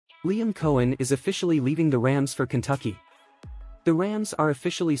Coen is officially leaving the Rams for Kentucky. The Rams are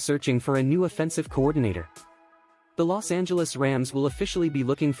officially searching for a new offensive coordinator. The Los Angeles Rams will officially be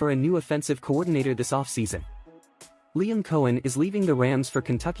looking for a new offensive coordinator this offseason. Coen is leaving the Rams for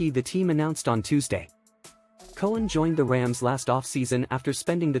Kentucky, the team announced on Tuesday. Coen joined the Rams last offseason after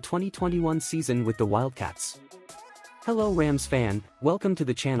spending the 2021 season with the Wildcats. Hello Rams fan, welcome to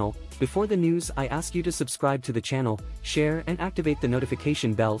the channel. Before the news, I ask you to subscribe to the channel, share and activate the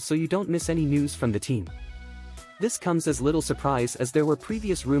notification bell so you don't miss any news from the team. This comes as little surprise as there were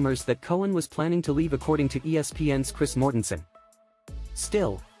previous rumors that Coen was planning to leave, according to ESPN's Chris Mortensen.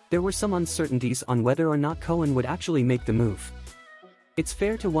 Still, there were some uncertainties on whether or not Coen would actually make the move. It's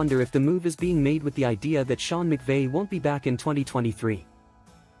fair to wonder if the move is being made with the idea that Sean McVay won't be back in 2023.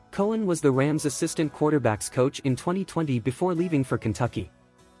 Coen was the Rams' assistant quarterbacks coach in 2020 before leaving for Kentucky.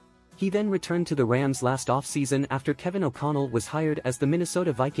 He then returned to the Rams last offseason after Kevin O'Connell was hired as the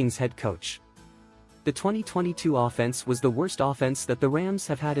Minnesota Vikings head coach. The 2022 offense was the worst offense that the Rams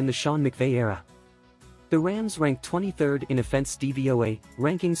have had in the Sean McVay era. The Rams ranked 23rd in offense DVOA,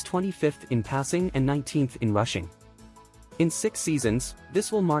 rankings 25th in passing and 19th in rushing. In 6 seasons,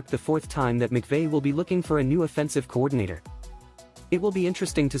 this will mark the 4th time that McVay will be looking for a new offensive coordinator. It will be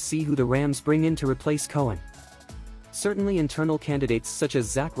interesting to see who the Rams bring in to replace Coen. Certainly internal candidates such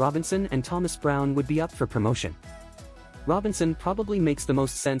as Zach Robinson and Thomas Brown would be up for promotion. Robinson probably makes the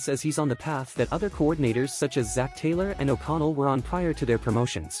most sense as he's on the path that other coordinators such as Zach Taylor and O'Connell were on prior to their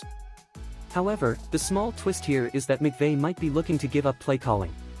promotions. However, the small twist here is that McVay might be looking to give up play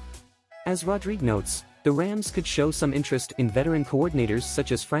calling. As Rodrigue notes, the Rams could show some interest in veteran coordinators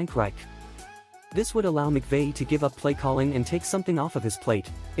such as Frank Reich. This would allow McVay to give up play calling and take something off of his plate,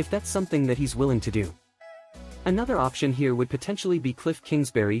 if that's something that he's willing to do. Another option here would potentially be Cliff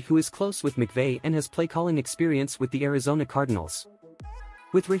Kingsbury, who is close with McVay and has play calling experience with the Arizona Cardinals.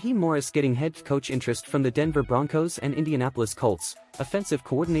 With Raheem Morris getting head coach interest from the Denver Broncos and Indianapolis Colts, offensive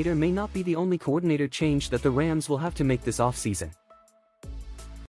coordinator may not be the only coordinator change that the Rams will have to make this offseason.